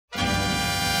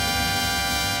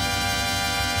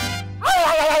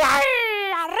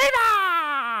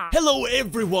Hello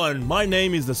everyone, my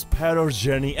name is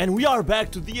TheSparrowsJourney and we are back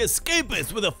to the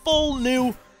Escapists with a full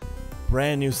new,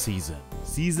 brand new season.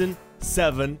 Season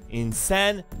 7 in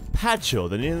San Pancho,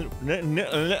 the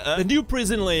new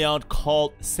prison layout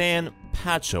called San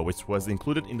Pancho, which was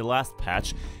included in the last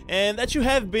patch and that you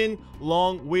have been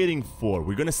long waiting for.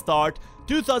 We're gonna start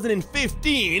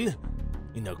 2015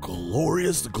 in a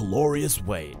glorious, glorious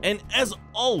way. And as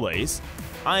always,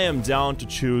 I am down to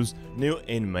choose new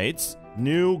inmates,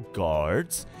 new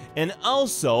guards, and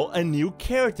also a new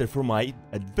character for my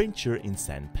adventure in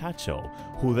San Pancho.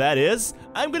 Who that is,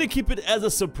 I'm gonna keep it as a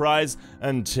surprise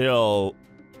until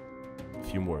a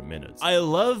few more minutes. I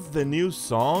love the new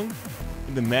song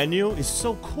in the menu, it's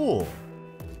so cool.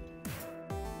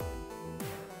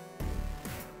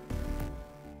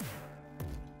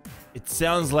 It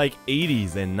sounds like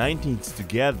 80s and 90s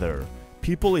together.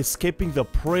 People escaping the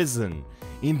prison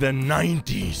in the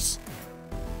 90s.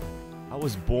 I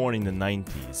was born in the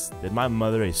 90s. Did my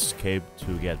mother escape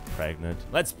to get pregnant?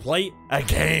 Let's play a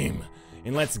game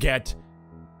and let's get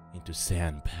into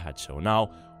San Pancho.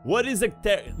 Now, what is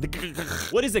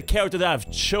the character that I've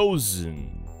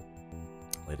chosen?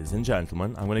 Ladies and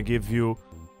gentlemen, I'm gonna give you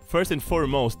first and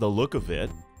foremost the look of it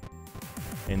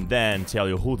and then tell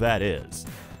you who that is.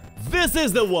 This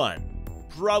is the one!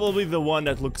 Probably the one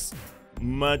that looks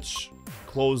much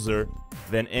closer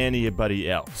than anybody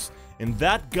else. And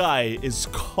that guy is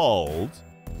called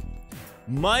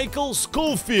Michael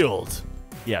Schofield.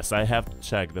 Yes, I have to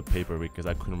check the paper because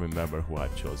I couldn't remember who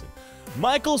I've chosen.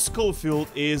 Michael Schofield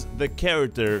is the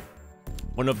character,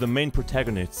 one of the main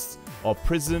protagonists of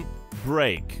Prison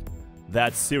Break.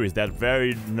 That series, that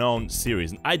very known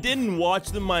series. I didn't watch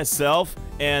them myself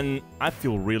and I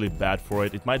feel really bad for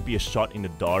it. It might be a shot in the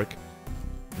dark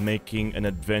making an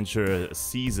adventure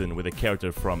season with a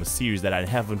character from a series that I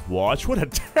haven't watched. What a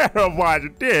terrible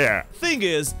idea! Thing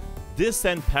is, this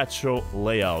San Pancho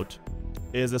layout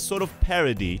is a sort of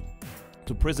parody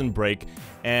to Prison Break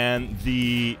and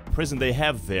the prison they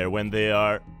have there when they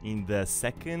are in the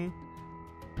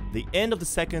end of the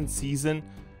second season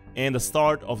and the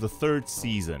start of the third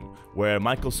season, where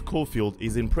Michael Schofield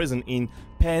is in prison in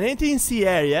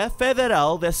Penitenciaria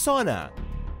Federal de Zona.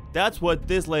 That's what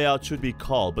this layout should be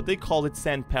called, but they called it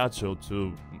San Pancho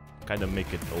to kind of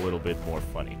make it a little bit more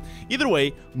funny. Either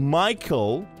way,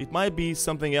 Michael, it might be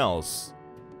something else.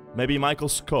 Maybe Michael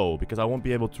Sco, because I won't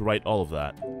be able to write all of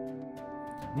that.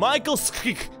 Michael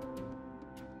Ski.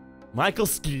 Michael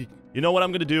Ski. You know what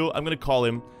I'm gonna do? I'm gonna call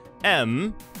him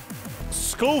M.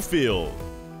 Schofield.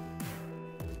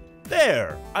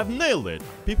 There! I've nailed it!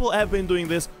 People have been doing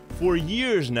this for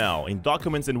years now, in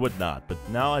documents and whatnot, but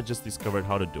now I just discovered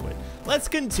how to do it. Let's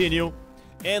continue,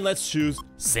 and let's choose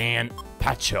San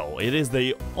Pancho. It is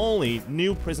the only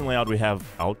new prison layout we have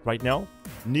out right now.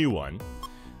 New one.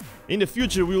 In the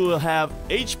future, we will have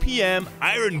HPM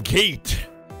Iron Gate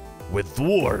with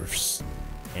dwarves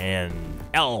and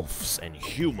elves and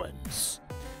humans.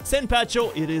 San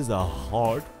Pancho, it is a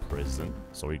hard prison,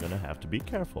 so you're gonna have to be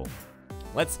careful.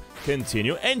 Let's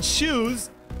continue and choose.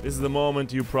 This is the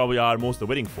moment you probably are most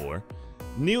waiting for.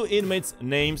 New inmates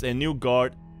names and new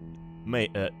guard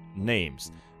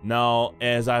names. Now,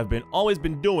 as I've always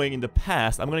been doing in the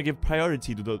past, I'm gonna give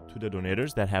priority to the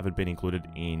donators that haven't been included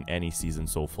in any season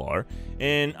so far.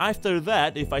 And after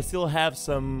that, if I still have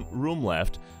some room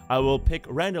left, I will pick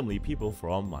randomly people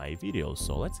from my videos.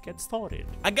 So let's get started.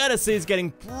 I gotta say, it's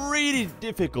getting pretty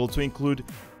difficult to include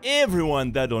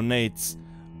everyone that donates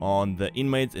on the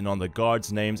inmates and on the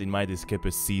guards' names in my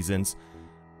Escapists seasons.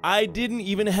 I didn't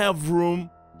even have room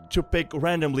to pick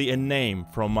randomly a name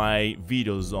from my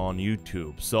videos on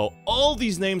YouTube. So all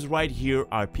these names right here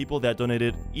are people that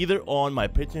donated either on my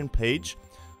Patreon page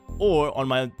or on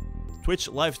my Twitch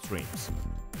live streams.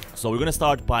 So we're gonna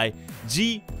start by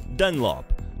G.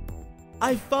 Dunlop.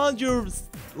 I found your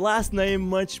last name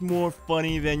much more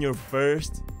funny than your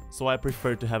first, so I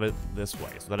prefer to have it this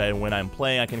way, so that when I'm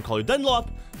playing, I can call you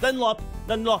Dunlop, Dunlop,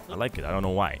 Dunlop. I like it, I don't know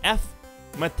why. F.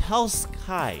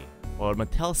 Metelsky, or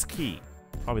Metelsky.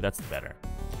 Probably that's better.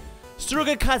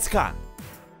 Strugakatska.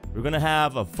 We're gonna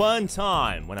have a fun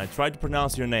time when I try to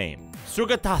pronounce your name.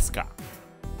 Strugataska.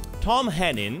 Tom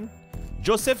Hennin.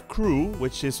 Joseph Crew,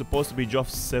 which is supposed to be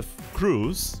Joseph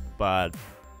Cruz, but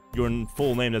your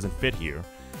full name doesn't fit here.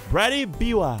 Brady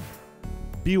Biwa.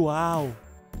 Biwao.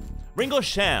 Ringo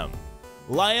Sham,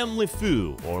 Liam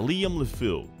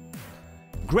LeFou,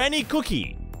 Granny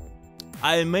Cookie.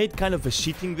 I made kind of a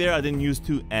cheating there. I didn't use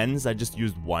 2 N's, I just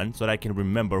used 1 so that I can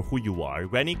remember who you are.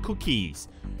 Granny Cookies.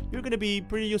 You're gonna be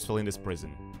pretty useful in this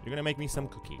prison. You're gonna make me some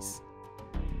cookies.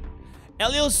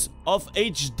 Elios of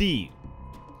HD,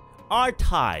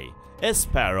 Artai,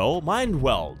 Sparrow,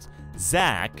 Mindweld,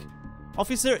 Zach,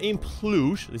 Officer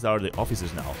Impluge, these are the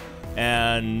officers now,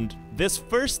 and this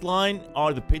first line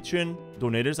are the Patreon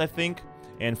donators, I think,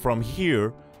 and from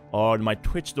here are my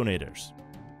Twitch donators.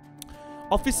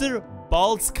 Officer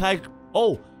Bald Sky,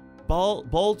 oh,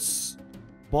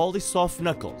 Baldy Soft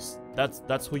Knuckles,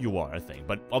 that's who you are, I think,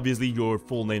 but obviously your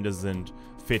full name doesn't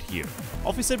fit here.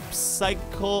 Officer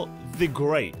Psycho the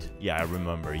Great, yeah, I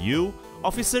remember you.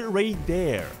 Officer Ray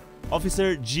Dare,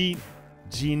 Officer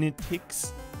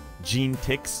Genetix,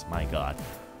 my god.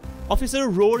 Officer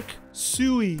Rourke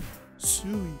Sui.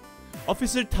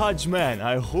 Officer Tajman,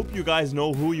 I hope you guys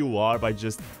know who you are by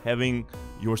just having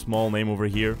your small name over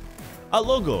here.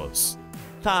 Alogos,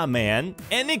 Taman,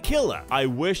 and Nikilla. I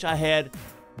wish I had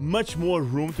much more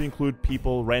room to include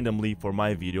people randomly for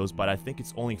my videos, but I think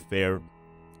it's only fair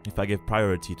if I give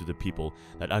priority to the people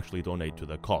that actually donate to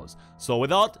the cause. So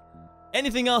without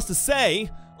anything else to say,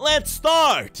 let's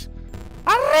start!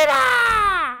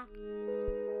 ARRIBA!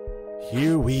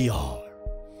 Here we are.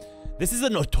 This is a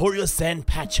notorious San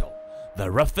Pancho, the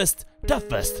roughest,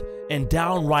 toughest, and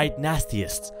downright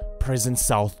nastiest prison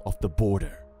south of the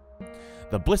border.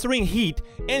 The blistering heat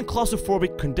and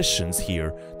claustrophobic conditions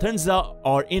here turns out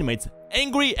our inmates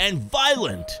angry and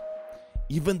violent.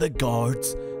 Even the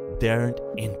guards daren't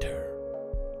enter.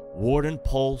 Warden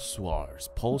Paul Suarez.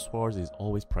 Paul Suarez is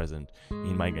always present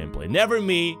in my gameplay. Never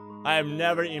me. I am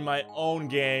never in my own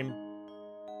game.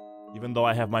 Even though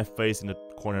I have my face in the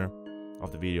corner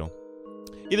of the video.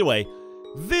 Either way,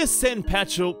 this San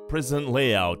Pancho prison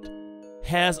layout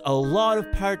has a lot of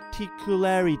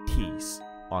particularities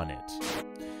on it.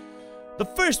 The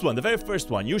first one, the very first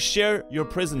one, you share your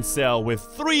prison cell with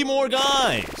 3 more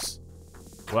guys.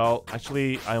 Well,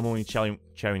 actually, I'm only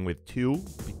sharing with 2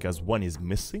 because 1 is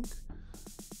missing.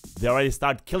 They already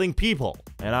start killing people,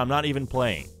 and I'm not even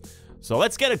playing. So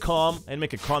let's get a comm and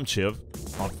make a comm chiv.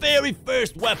 Our very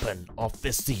first weapon of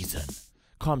this season.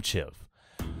 Comm chiv.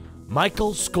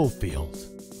 Michael Schofield.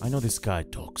 I know this guy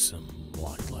talks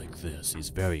somewhat like this. He's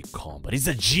very calm, but he's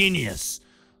a genius.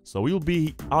 So we'll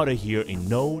be out of here in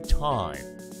no time.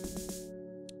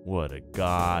 What a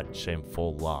god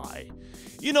shameful lie.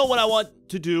 You know what I want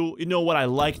to do, you know what I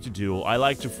like to do. I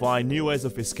like to find new ways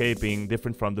of escaping,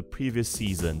 different from the previous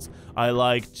seasons. I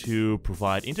like to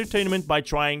provide entertainment by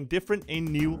trying different and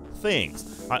new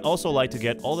things. I also like to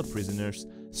get all the prisoners'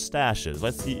 stashes.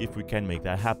 Let's see if we can make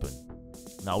that happen.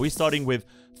 Now we're starting with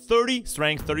 30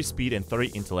 strength, 30 speed, and 30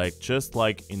 intellect, just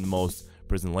like in most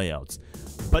prison layouts.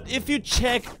 But if you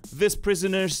check this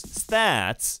prisoner's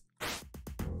stats,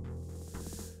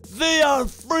 they are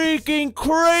freaking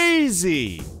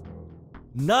crazy!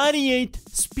 98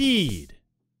 speed,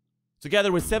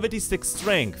 together with 76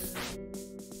 strength.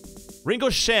 Ringo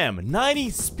Sham, 90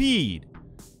 speed,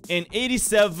 and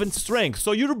 87 strength.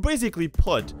 So you're basically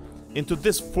put into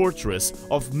this fortress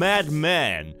of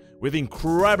madmen with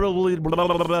incredibly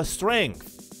strength.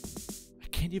 I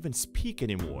can't even speak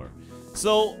anymore.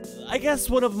 So I guess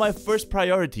one of my first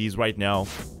priorities right now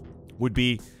would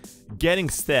be getting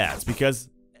stats, because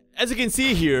as you can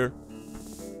see here,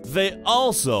 they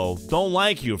also don't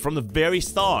like you from the very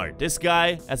start. This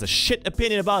guy has a shit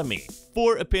opinion about me.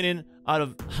 4 opinion out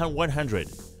of 100.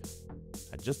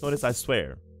 I just noticed, I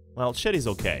swear. Well, shit is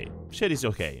okay. Shit is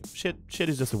okay. Shit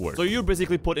is just a word. So you're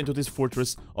basically put into this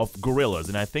fortress of gorillas,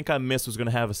 and I think I missed who's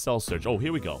gonna have a cell search. Oh,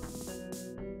 here we go.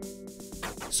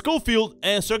 Schofield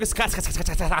and Circus.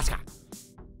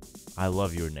 I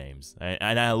love your names,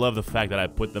 and I love the fact that I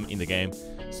put them in the game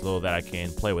so that I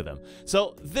can play with them.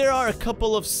 So there are a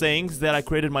couple of sayings that I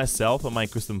created myself on my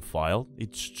custom file.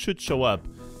 It should show up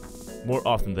more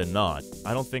often than not.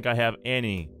 I don't think I have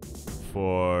any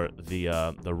for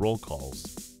the roll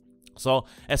calls. So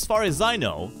as far as I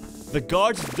know, the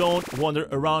guards don't wander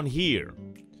around here.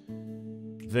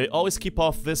 They always keep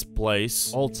off this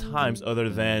place all times other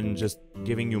than just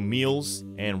giving you meals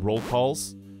and roll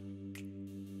calls.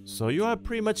 So you are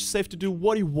pretty much safe to do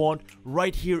what you want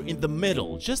right here in the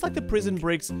middle. Just like the Prison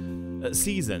Breaks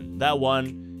season. That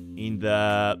one in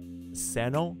the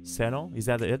Sano? Is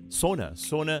that it?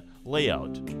 Sona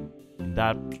layout. In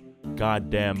that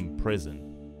goddamn prison.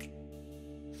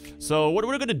 So what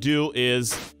we're gonna do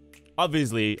is,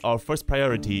 obviously, our first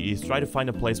priority is try to find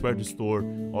a place where to store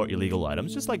our illegal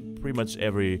items, just like pretty much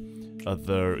every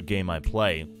other game I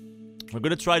play. We're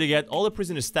gonna try to get all the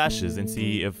prisoner stashes and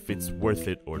see if it's worth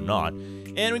it or not.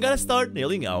 And we gotta start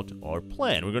nailing out our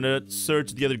plan. We're gonna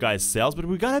search the other guy's cells, but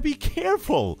we gotta be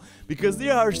careful, because they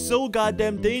are so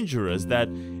goddamn dangerous that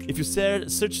if you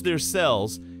search their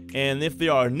cells, and if they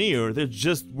are near, they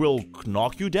just will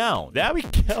knock you down. There we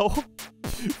go.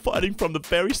 Fighting from the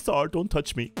very start, don't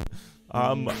touch me.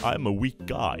 I'm a weak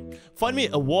guy. Find me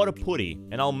a water putty,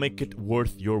 and I'll make it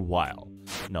worth your while.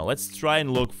 Now, let's try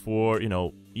and look for, you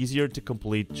know, easier to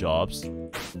complete jobs.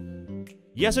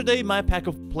 Yesterday, my pack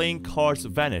of playing cards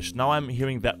vanished. Now I'm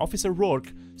hearing that Officer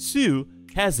Rourke, Sue,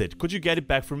 has it. Could you get it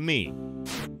back from me?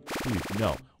 Dude,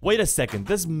 no. Wait a second.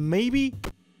 This maybe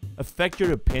affect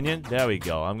your opinion? There we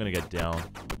go. I'm gonna get down.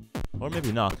 Or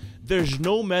maybe not. There's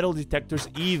no metal detectors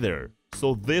either.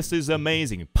 So this is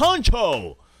amazing.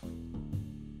 Pancho!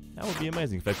 That would be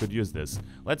amazing if I could use this.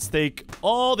 Let's take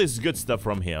all this good stuff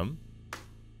from him.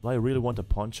 Do I really want a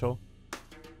poncho?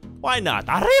 Why not?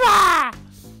 ARRIBA!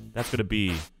 That's gonna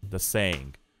be the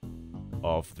saying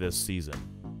of this season.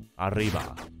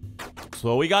 ARRIBA.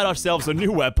 So we got ourselves a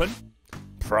new weapon.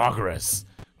 Progress.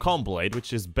 Comb blade,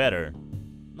 which is better.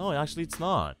 No, actually it's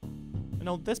not. You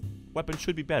know, this weapon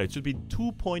should be better. It should be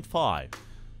 2.5.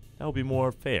 That would be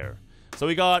more fair. So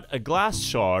we got a glass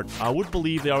shard. I would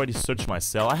believe they already searched my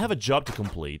cell. I have a job to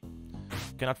complete.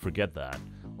 Cannot forget that.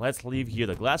 Let's leave here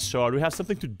the glass shard. We have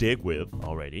something to dig with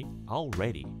already.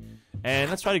 And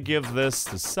let's try to give this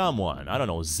to someone. I don't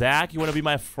know. Zach, you want to be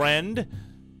my friend?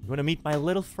 You want to meet my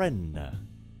little friend?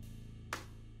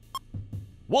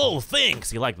 Whoa,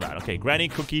 thanks! You like that. Okay, granny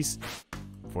cookies.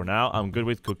 For now, I'm good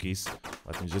with cookies.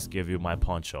 Let me just give you my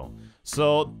poncho.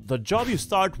 So, the job you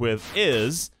start with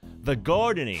is the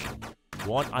gardening.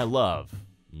 One I love.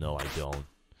 No, I don't.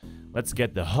 Let's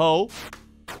get the hoe.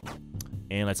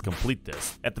 And let's complete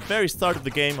this. At the very start of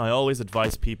the game, I always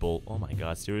advise people... Oh my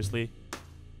god, seriously?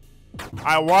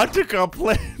 I want to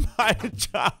complete my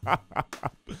job.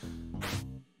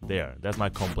 There, that's my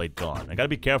complete gone. I gotta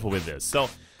be careful with this. So,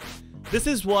 this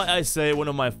is why I say one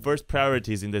of my first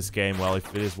priorities in this game, well,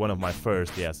 if it is one of my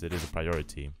first, yes, it is a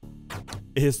priority,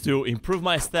 is to improve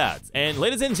my stats. And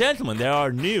ladies and gentlemen, there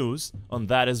are news on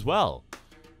that as well.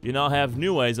 You now have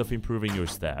new ways of improving your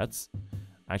stats.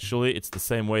 Actually, it's the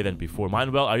same way than before.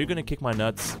 Manuel, are you gonna kick my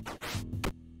nuts?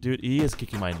 Dude, he is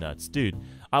kicking my nuts. Dude,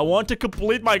 I want to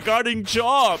complete my gardening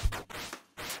job!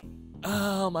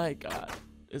 Oh my god.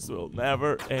 This will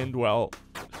never end well.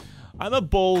 I'm a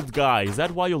bold guy. Is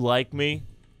that why you like me?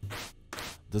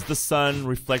 Does the sun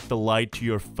reflect the light to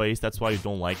your face? That's why you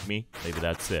don't like me? Maybe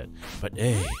that's it. But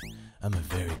hey, I'm a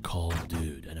very calm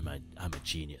dude, and I'm a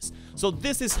genius. So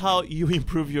this is how you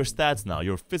improve your stats now,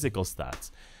 your physical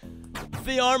stats.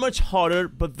 They are much harder,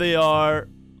 but they are,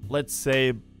 let's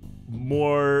say,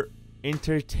 more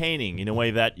entertaining in a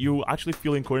way that you actually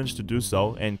feel encouraged to do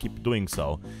so and keep doing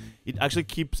so. It actually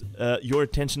keeps your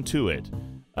attention to it.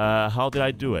 How did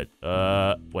I do it?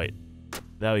 Wait.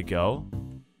 There we go.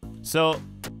 So,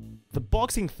 the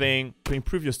boxing thing, to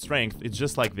improve your strength, it's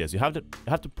just like this. You have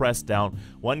to press down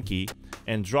one key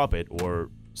and drop it or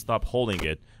stop holding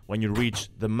it when you reach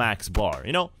the max bar.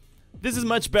 You know, this is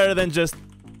much better than just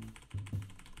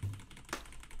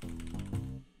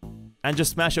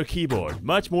smash your keyboard.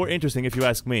 Much more interesting if you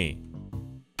ask me.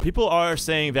 People are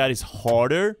saying that is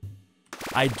harder.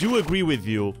 I do agree with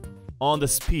you on the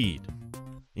speed.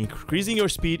 Increasing your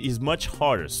speed is much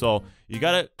harder. So you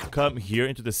gotta come here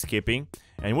into the skipping.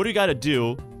 And what you gotta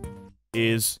do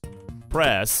is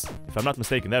press, if I'm not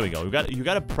mistaken, there we go. You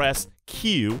gotta press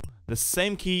Q, the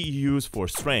same key you use for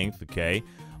strength, okay,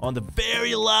 on the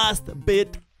very last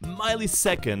bit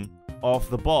millisecond of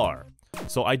the bar.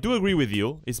 So I do agree with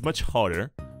you, it's much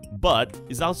harder, but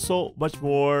it's also much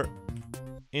more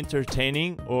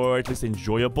entertaining, or at least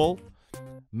enjoyable.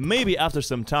 Maybe after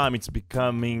some time it's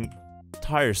becoming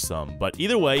tiresome, but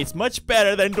either way, it's much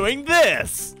better than doing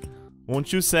this!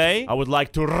 Won't you say? I would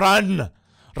like to run!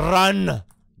 Run!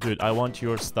 Dude, I want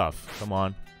your stuff. Come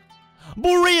on.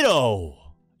 Burrito!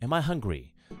 Am I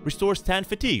hungry? Restores 10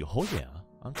 fatigue. Oh yeah,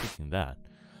 I'm taking that.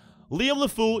 Liam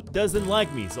LeFou doesn't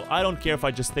like me, so I don't care if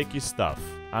I just take your stuff.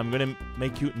 I'm gonna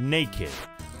make you naked.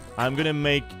 I'm gonna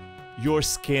make your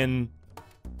skin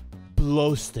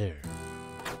bluster.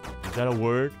 Is that a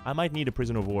word? I might need a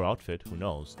prisoner of war outfit, who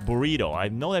knows. Burrito. I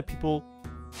know that people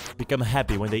become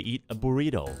happy when they eat a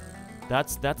burrito.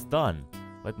 That's done.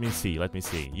 Let me see.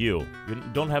 You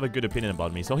don't have a good opinion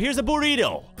about me, so here's a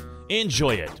burrito!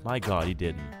 Enjoy it. My god, he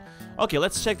didn't. Okay,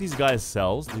 let's check these guys'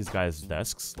 cells, these guys'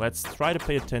 desks. Let's try to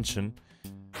pay attention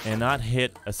and not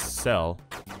hit a cell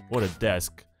or a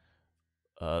desk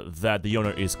that the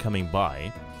owner is coming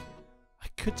by. I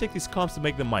could take these comps to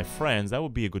make them my friends. That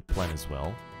would be a good plan as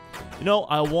well. You know,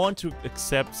 I want to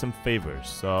accept some favors,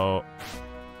 so...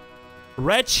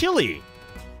 Red chili!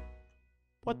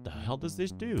 What the hell does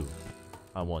this do?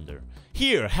 I wonder.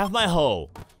 Here, have my hoe!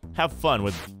 Have fun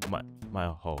with my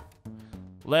hoe.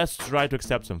 Let's try to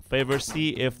accept some favors, see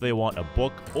if they want a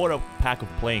book or a pack of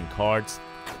playing cards.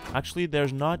 Actually,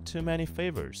 there's not too many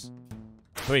favors.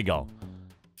 Here we go.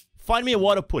 Find me a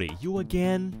water putty. You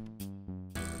again?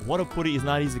 Water putty is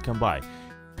not easy to come by.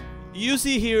 You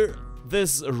see here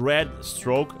this red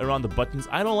stroke around the buttons?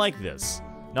 I don't like this.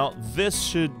 Now,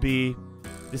 this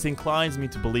inclines me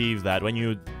to believe that when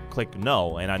you click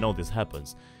no, and I know this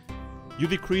happens, you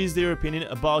decrease their opinion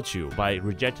about you by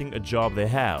rejecting a job they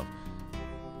have.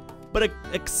 But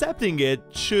accepting it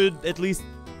should at least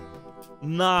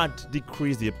not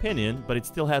decrease the opinion, but it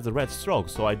still has a red stroke,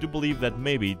 so I do believe that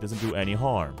maybe it doesn't do any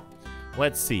harm.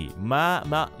 Let's see.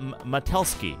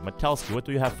 Matelski, what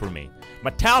do you have for me?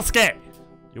 Matelski!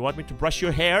 You want me to brush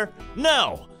your hair?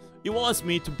 No! He wants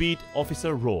me to beat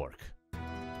Officer Rourke.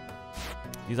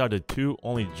 These are the two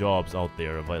only jobs out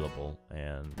there available,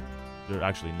 and they're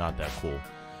actually not that cool.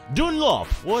 Dunlop,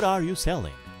 what are you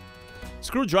selling?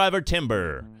 Screwdriver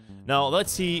timber. Now,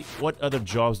 let's see what other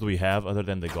jobs do we have other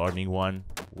than the gardening one.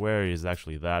 Where is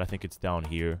actually that? I think it's down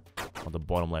here on the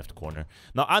bottom left corner.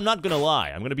 Now, I'm not gonna lie.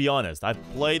 I'm gonna be honest. I've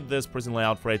played this prison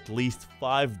layout for at least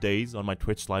 5 days on my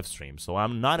Twitch live stream, so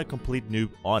I'm not a complete noob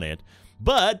on it.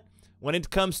 But when it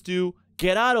comes to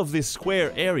get out of this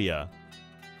square area,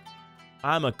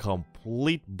 I'm a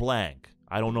complete blank.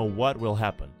 I don't know what will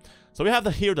happen. So we have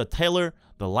here the tailor,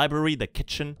 the library, the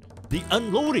kitchen, the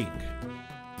unloading.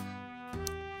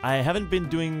 I haven't been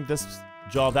doing this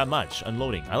job that much,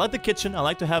 unloading. I like the kitchen. I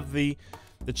like to have the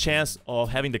chance of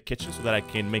having the kitchen so that I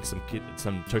can make some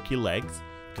turkey legs,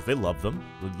 because they love them.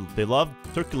 They love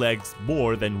turkey legs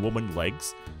more than woman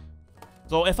legs.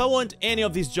 So if I want any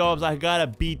of these jobs, I gotta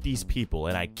beat these people,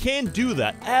 and I can't do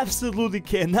that. Absolutely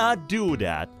cannot do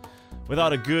that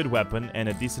without a good weapon and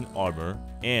a decent armor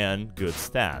and good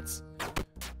stats.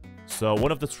 So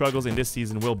one of the struggles in this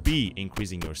season will be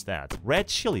increasing your stats. Red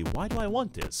chili, why do I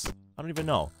want this? I don't even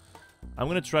know. I'm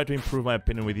gonna try to improve my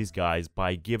opinion with these guys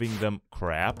by giving them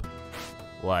crap.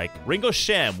 Like, Ringo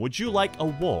Sham, would you like a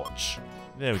watch?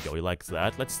 There we go, he likes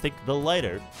that. Let's take the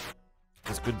lighter.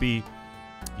 This could be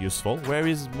useful. Where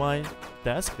is my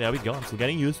desk? There we go. I'm still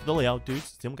getting used to the layout, dudes.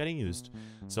 Still getting used.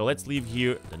 So let's leave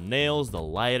here the nails, the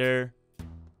lighter,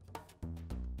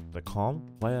 the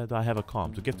comb. Why do I have a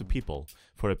comb? To give to people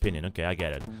for opinion. Okay, I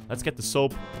get it. Let's get the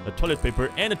soap, the toilet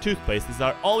paper, and the toothpaste. These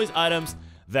are always items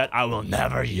that I will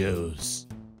never use.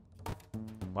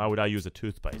 Why would I use a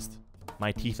toothpaste?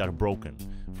 My teeth are broken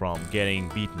from getting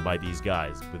beaten by these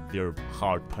guys with their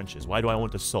hard punches. Why do I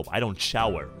want the soap? I don't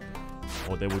shower.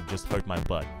 Or they would just hurt my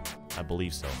butt. I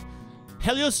believe so.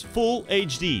 Helios Full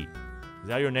HD. Is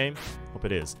that your name? Hope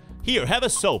it is. Here, have a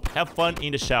soap. Have fun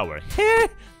in the shower. He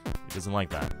doesn't like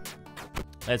that.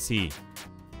 Let's see.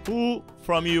 Who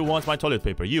from you wants my toilet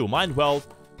paper? You. Mind well.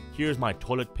 Here's my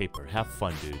toilet paper. Have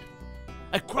fun, dude.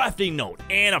 A crafting note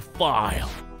and a file.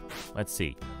 Let's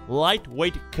see.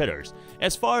 Lightweight cutters.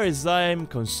 As far as I'm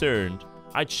concerned,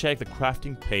 I checked the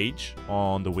crafting page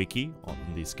on the wiki, on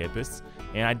the Escapists,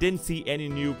 and I didn't see any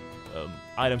new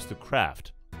items to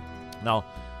craft. Now,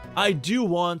 I do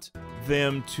want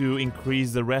them to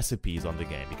increase the recipes on the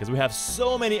game, because we have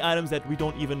so many items that we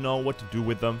don't even know what to do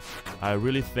with them. I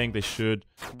really think they should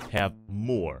have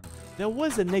more. There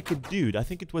was a naked dude, I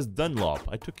think it was Dunlop.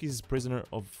 I took his prisoner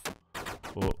of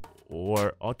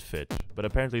or outfit, but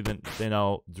apparently they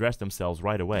now dress themselves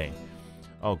right away.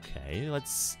 Okay,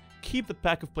 let's keep the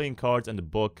pack of playing cards and the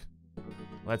book.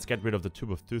 Let's get rid of the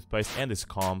tube of toothpaste and this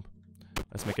comb.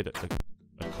 Let's make it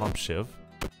a comb shiv.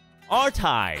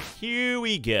 R-Tide! Here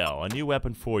we go. A new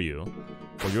weapon for you.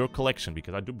 For your collection,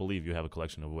 because I do believe you have a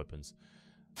collection of weapons.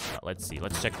 Let's see.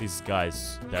 Let's check these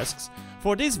guys' desks.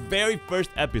 For this very first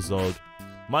episode,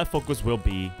 my focus will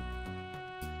be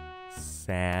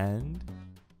sand.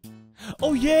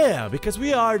 Oh yeah, because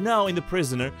we are now in the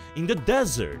prisoner in the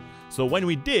desert. So when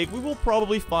we dig, we will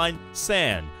probably find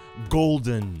sand.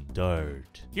 Golden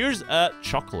dirt. Here's a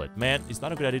chocolate. Man, it's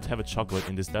not a good idea to have a chocolate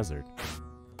in this desert.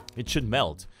 It should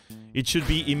melt. It should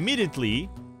be immediately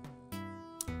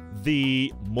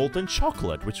the molten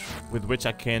chocolate, with which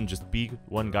I can just beat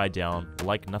one guy down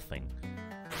like nothing.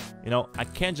 You know, I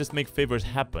can't just make favors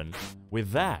happen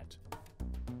with that.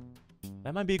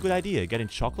 That might be a good idea. Getting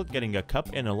chocolate, getting a cup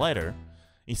and a lighter.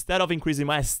 Instead of increasing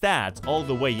my stats all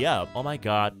the way up. Oh my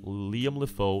god, Liam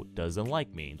Lefoe doesn't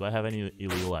like me. Do I have any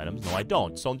illegal items? No, I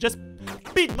don't. So just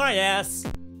beat my ass.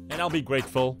 And I'll be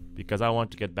grateful, because I want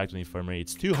to get back to the infirmary.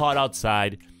 It's too hot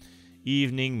outside.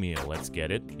 Evening meal. Let's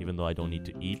get it, even though I don't need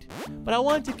to eat. But I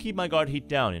want to keep my guard heat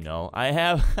down, you know. I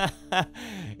have,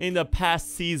 in the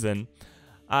past season,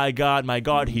 I got my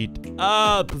guard heat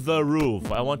up the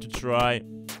roof. I want to try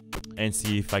and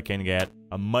see if I can get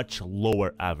a much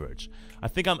lower average. I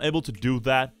think I'm able to do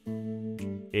that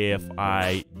if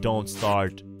I don't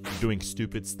start doing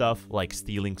stupid stuff, like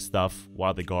stealing stuff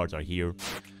while the guards are here.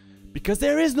 Because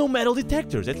there is no metal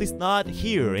detectors, at least not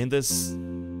here in this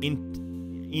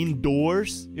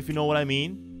indoors, if you know what I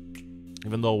mean.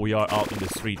 Even though we are out in the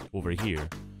street over here.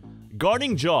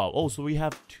 Guarding job. Oh, so we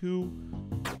have 2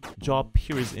 job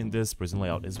periods in this prison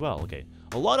layout as well. Okay,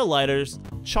 a lot of lighters,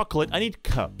 chocolate. I need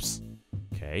cups.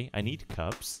 Okay, I need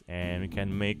cups, and we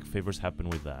can make favors happen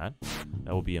with that.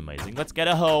 That would be amazing. Let's get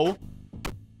a hoe.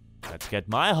 Let's get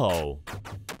my hoe.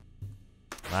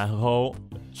 My hoe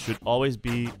should always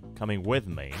be coming with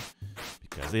me,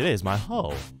 because it is my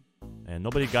hoe. And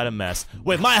nobody got a mess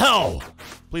with my hoe!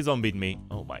 Please don't beat me.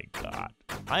 Oh my god.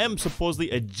 I am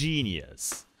supposedly a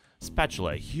genius.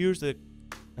 Spatula. Here's an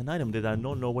item that I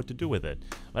don't know what to do with it.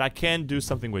 But I can do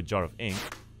something with jar of ink.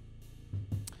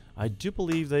 I do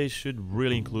believe they should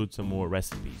really include some more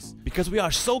recipes. Because we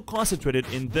are so concentrated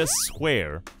in this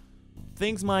square,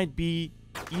 things might be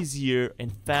easier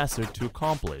and faster to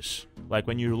accomplish. Like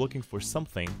when you're looking for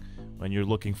something, when you're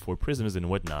looking for prisoners and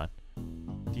whatnot,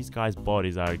 these guys'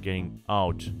 bodies are getting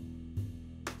out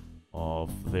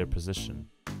of their position.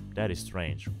 That is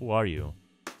strange. Who are you?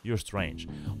 You're strange.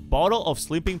 Bottle of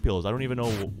sleeping pills. I don't even know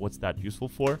what's that useful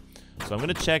for. So I'm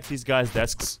gonna check these guys'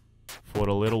 desks for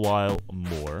a little while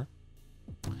more.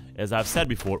 As I've said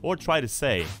before, or try to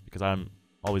say, because I'm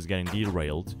always getting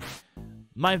derailed.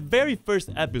 My very first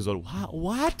episode.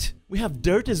 What? We have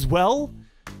dirt as well?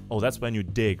 Oh, that's when you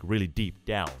dig really deep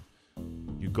down.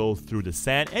 You go through the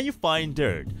sand and you find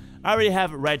dirt. I already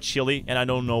have red chili and I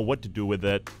don't know what to do with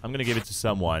it. I'm gonna give it to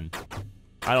someone.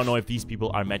 I don't know if these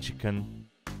people are Mexican.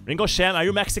 Ringo Sham, are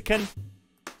you Mexican?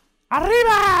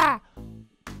 ARRIBA!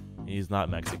 He's not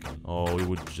Mexican. Oh, we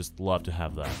would just love to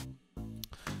have that.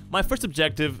 My first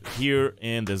objective here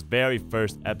in this very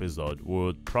first episode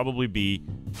would probably be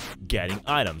getting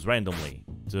items randomly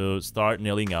to start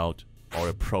nailing out our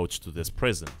approach to this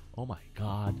prison. Oh my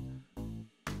god.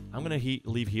 I'm gonna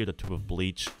leave here the tube of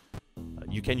bleach.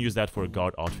 You can use that for a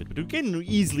guard outfit, but you can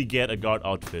easily get a guard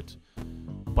outfit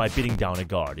by beating down a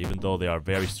guard, even though they are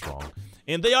very strong.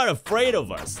 And they are afraid of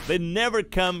us. They never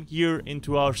come here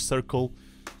into our circle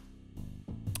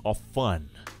of fun.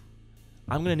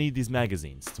 I'm gonna need these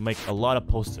magazines to make a lot of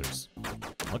posters.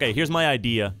 Okay, here's my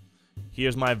idea.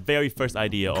 Here's my very first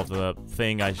idea of the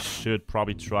thing I should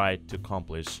probably try to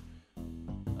accomplish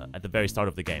at the very start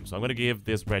of the game. So I'm gonna give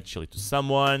this red chili to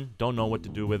someone. Don't know what to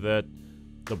do with it.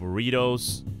 The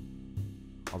burritos.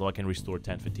 Although I can restore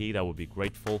 10 fatigue, that would be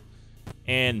grateful.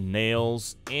 And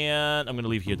nails. And I'm gonna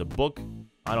leave here the book.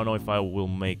 I don't know if I will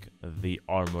make the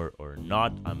armor or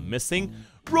not. I'm missing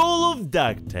roll of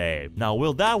duct tape. Now,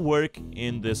 will that work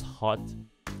in this hot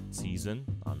season?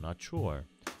 I'm not sure.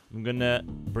 I'm gonna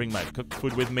bring my cooked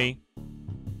food with me.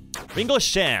 Ringo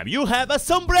Sham, you have a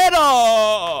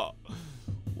sombrero!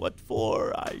 What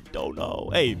for? I don't know.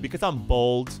 Hey, because I'm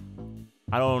bald,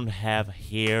 I don't have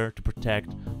hair to protect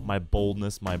my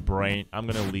boldness, my brain. I'm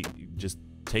gonna just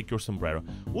take your sombrero.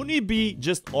 Wouldn't it be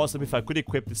just awesome if I could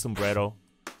equip this sombrero?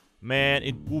 Man,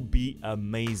 it would be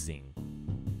amazing.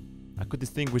 I could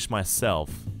distinguish myself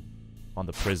on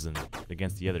the prison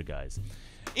against the other guys.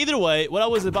 Either way, what I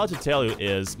was about to tell you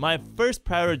is my first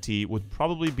priority would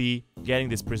probably be getting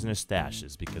these prisoner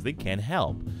stashes because they can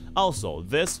help. Also,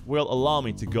 this will allow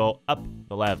me to go up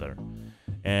the ladder.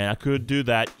 And I could do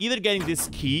that either getting this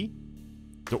key,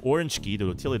 the orange key, the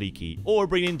utility key, or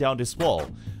bringing down this wall.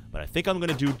 But I think I'm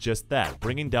gonna do just that,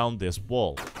 bringing down this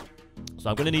wall. So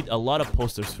I'm gonna need a lot of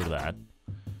posters for that.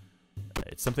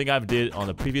 It's something I've did on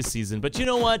the previous season, but you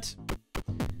know what?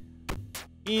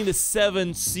 In the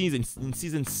season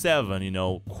 7, you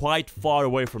know, quite far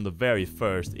away from the very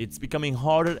first, it's becoming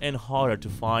harder and harder to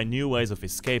find new ways of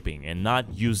escaping and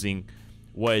not using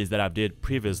ways that I've did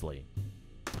previously.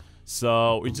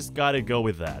 So we just gotta go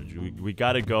with that. We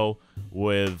gotta go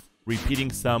with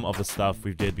repeating some of the stuff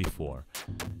we did before.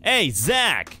 Hey,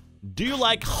 Zach! Do you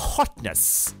like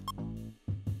hotness?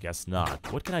 Guess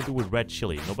not. What can I do with red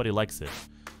chili? Nobody likes it.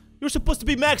 You're supposed to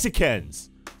be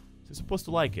Mexicans! You're supposed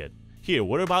to like it. Here,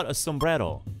 what about a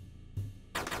sombrero?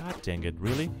 God dang it,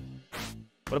 really?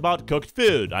 What about cooked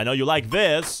food? I know you like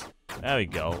this. There we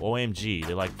go. OMG,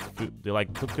 they like food, they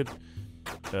like cooked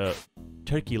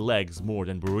turkey legs more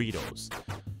than burritos.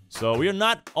 So we are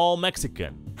not all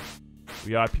Mexican.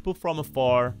 We are people from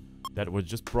afar that were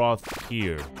just brought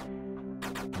here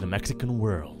in the Mexican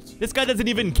world. This guy doesn't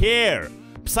even care.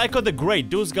 Psycho the Great,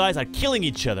 those guys are killing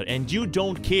each other and you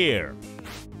don't care.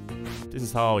 This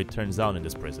is how it turns out in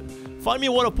this prison. Find me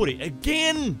a water pudding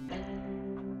again.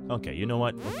 Okay, you know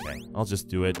what? Okay, I'll just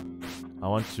do it. I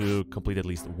want to complete at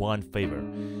least one favor.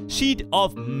 Sheet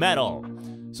of metal.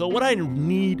 So what I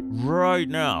need right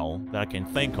now that I can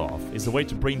think of is a way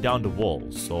to bring down the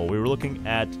walls. So we were looking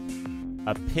at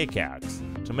a pickaxe.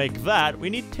 To make that, we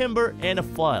need timber and a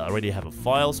file. I already have a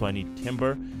file, so I need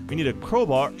timber. We need a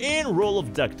crowbar and a roll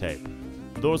of duct tape.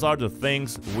 Those are the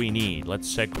things we need.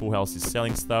 Let's check who else is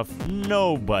selling stuff.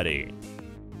 Nobody.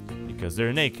 Because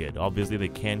they're naked. Obviously, they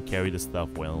can't carry the stuff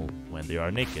well when they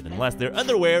are naked. Unless their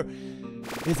underwear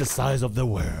is the size of the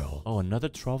world. Oh, another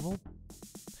trowel?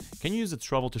 Can you use a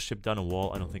trowel to ship down a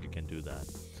wall? I don't think I can do that.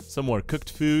 Some more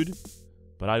cooked food.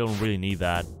 But I don't really need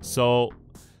that. So,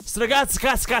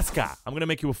 I'm gonna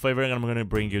make you a favor and I'm gonna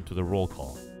bring you to the roll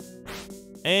call.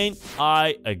 Ain't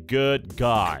I a good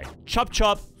guy? Chop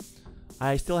chop.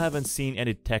 I still haven't seen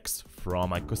any text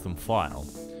from my custom file.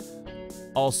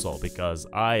 Also, because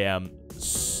I am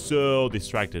so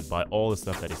distracted by all the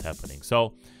stuff that is happening.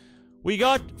 So, we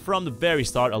got from the very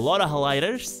start a lot of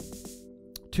highlighters,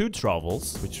 2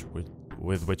 trowels,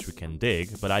 with which we can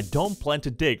dig, but I don't plan to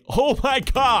dig. Oh my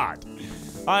god!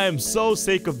 I am so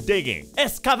sick of digging.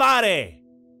 Excavare!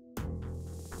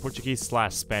 Portuguese /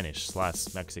 Spanish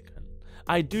 / Mexican.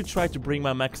 I do try to bring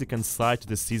my Mexican side to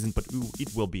this season, but ooh,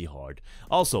 it will be hard.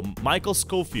 Also, Michael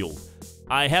Scofield.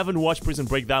 I haven't watched Prison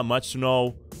Break that much to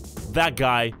know that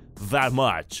guy that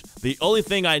much. The only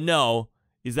thing I know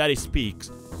is that he speaks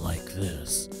like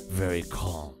this, very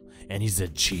calm, and he's a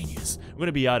genius. We're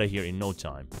gonna be out of here in no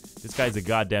time. This guy's a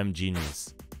goddamn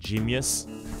genius. Genius?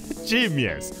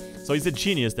 Genius! So he's a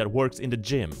genius that works in the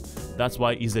gym. That's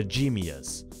why he's a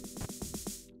genius.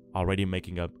 Already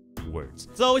making up words.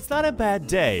 So it's not a bad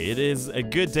day. It is a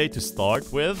good day to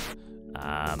start with.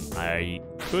 I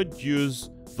could use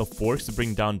the forks to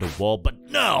bring down the wall, but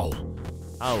no!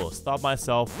 I will stop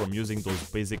myself from using those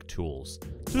basic tools.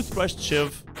 Toothbrush,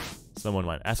 shiv. Someone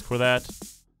might ask for that.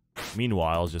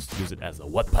 Meanwhile, I'll just use it as a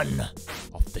weapon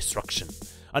of destruction.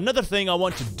 Another thing I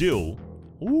want to do...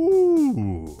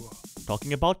 Ooh...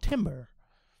 Talking about timber.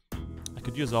 I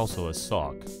could use also a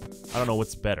sock. I don't know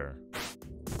what's better.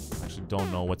 I actually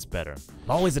don't know what's better.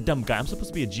 I'm always a dumb guy. I'm supposed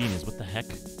to be a genius. What the heck?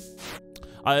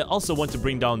 I also want to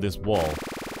bring down this wall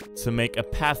to make a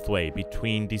pathway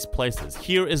between these places.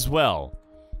 Here as well.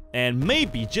 And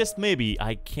maybe, just maybe,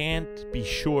 I can't be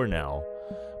sure now,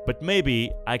 but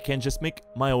maybe I can just make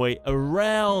my way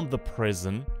around the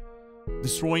prison,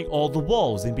 destroying all the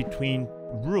walls in between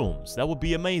rooms. That would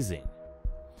be amazing.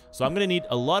 So I'm gonna need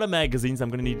a lot of magazines, I'm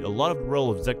gonna need a lot of roll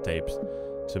of duct tapes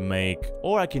to make,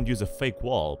 or I can use a fake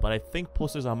wall, but I think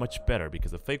posters are much better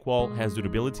because the fake wall has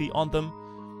durability on them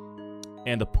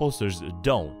and the posters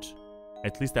don't.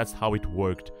 At least that's how it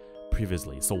worked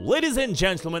previously. So ladies and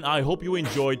gentlemen, I hope you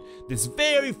enjoyed this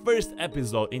very first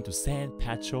episode into San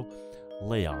Pancho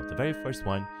layout, the very first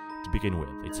one to begin with.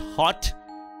 It's hot,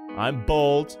 I'm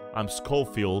bold, I'm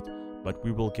Schofield, but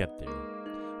we will get there.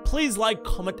 Please like,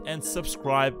 comment, and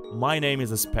subscribe. My name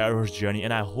is TheSparrowsJourney,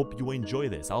 and I hope you enjoy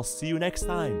this. I'll see you next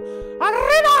time.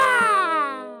 ARRIBA!